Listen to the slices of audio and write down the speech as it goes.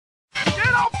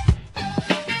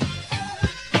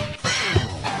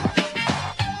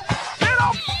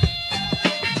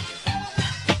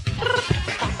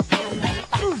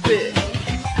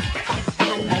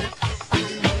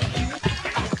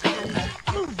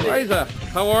Beise,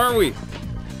 how are we?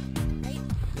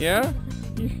 Yeah?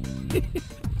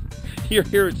 You're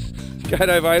here at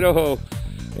Skydive Idaho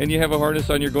and you have a harness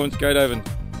on, you're going skydiving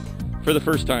for the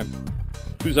first time.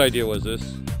 Whose idea was this?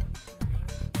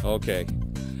 Okay.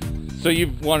 So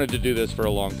you've wanted to do this for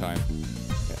a long time.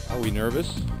 Are we nervous?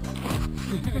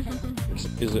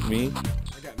 Is it me?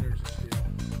 I got nervous.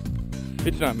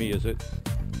 It's not me, is it?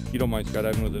 You don't mind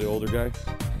skydiving with the older guy?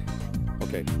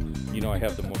 Okay. You know I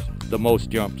have the most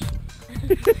jumps.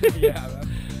 Yeah.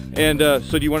 And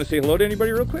so do you want to say hello to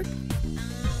anybody real quick?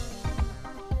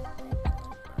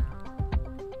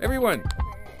 Everyone.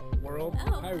 World.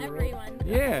 Oh, Hi, world. everyone.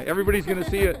 Yeah, everybody's gonna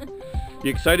see it.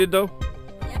 You excited though?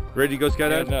 Yep. Ready to go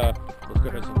skydiving? Let's go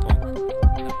have some fun.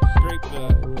 Scrape the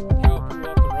cow poo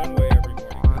off the runway every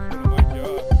morning. That's one of my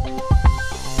jobs.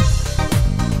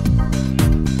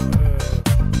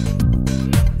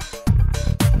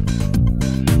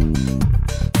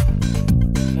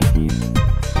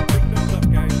 Big thumbs up,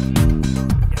 guys.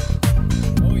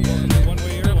 Oh yeah, it's a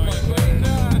one-way airline.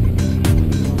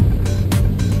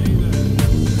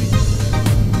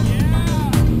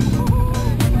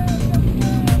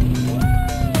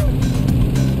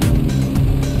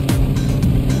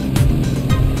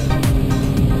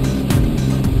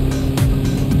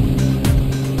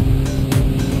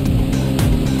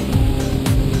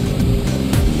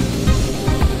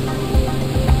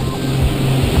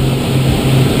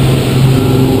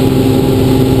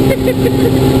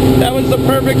 That was the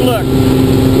perfect look.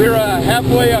 We're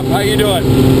halfway up. How you doing?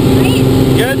 Great.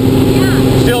 Good?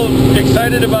 Yeah. Still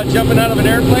excited about jumping out of an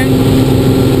airplane?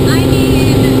 I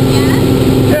mean, yeah.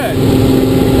 Good.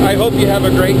 I hope you have a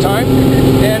great time.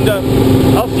 And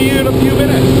I'll see you in a few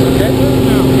minutes, okay?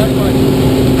 That's fine.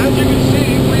 As you can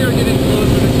see, we are getting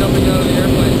closer to jumping out of the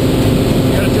airplane.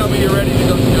 You gotta tell me you're ready to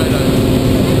go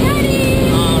skydiving. I'm ready.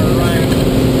 All right.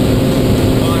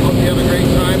 Well, I hope you have a great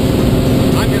time.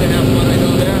 I'm going to have fun, I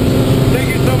know that. Thank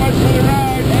you so much for the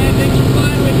ride. And thanks for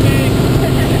flying with me.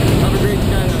 Have a great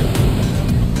skydive.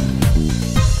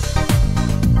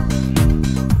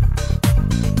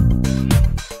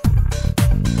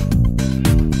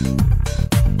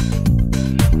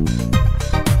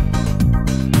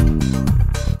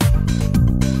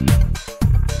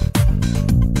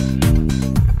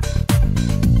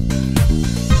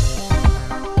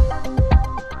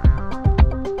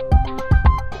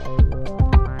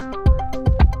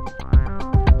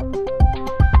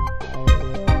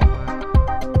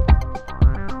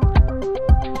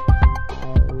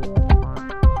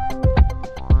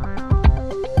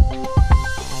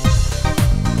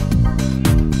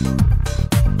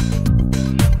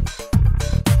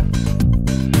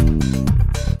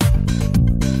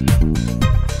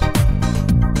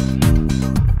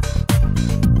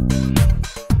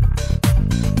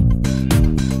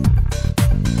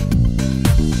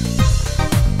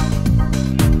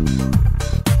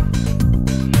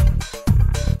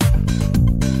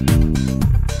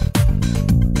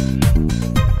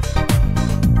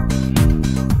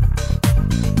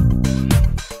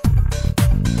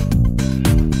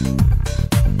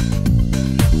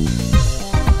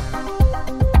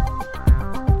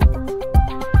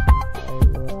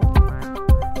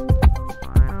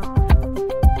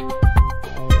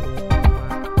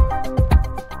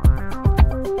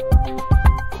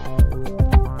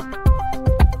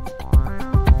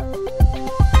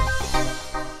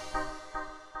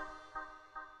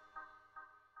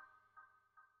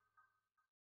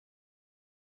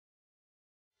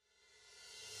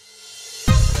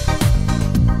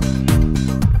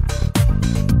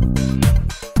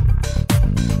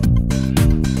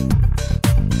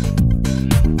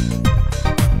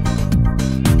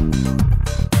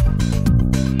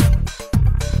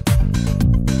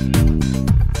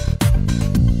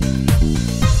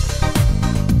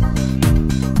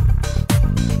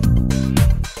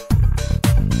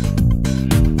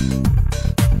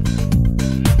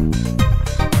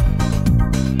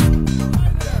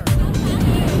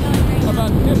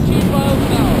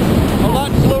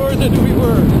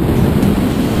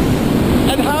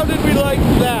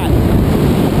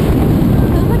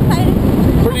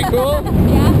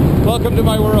 Welcome to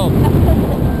my world.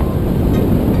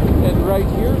 And right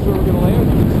here is where we're going to land.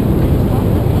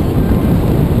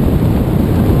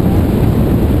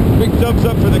 Big thumbs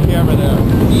up for the camera there.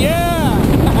 Yeah!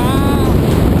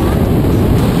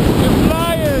 You're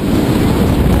flying!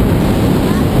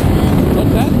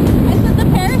 What's that? I said the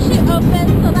parachute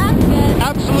opened, so that's good.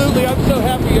 Absolutely. I'm so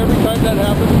happy every time that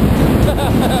happens.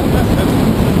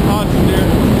 Awesome, dear.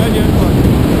 Glad you had fun.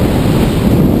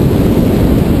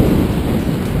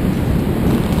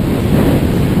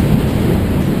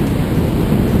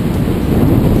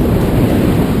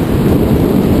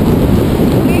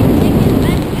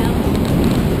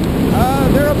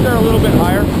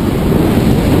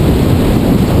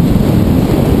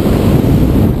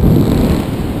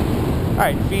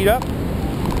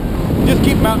 Just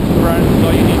keep mounting front, that's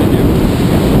all you need to do.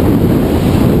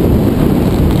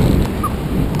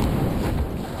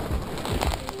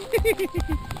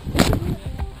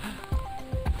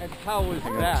 And how was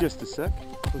that? Just a sec.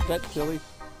 Was that silly?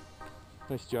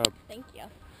 Nice job. Thank you.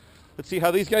 Let's see how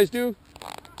these guys do.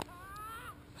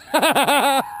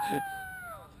 My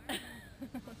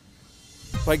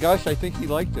gosh, I think he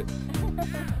liked it.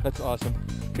 That's awesome.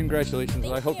 Congratulations.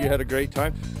 Thank I hope you. you had a great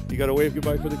time. You got to wave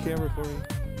goodbye for the camera for me.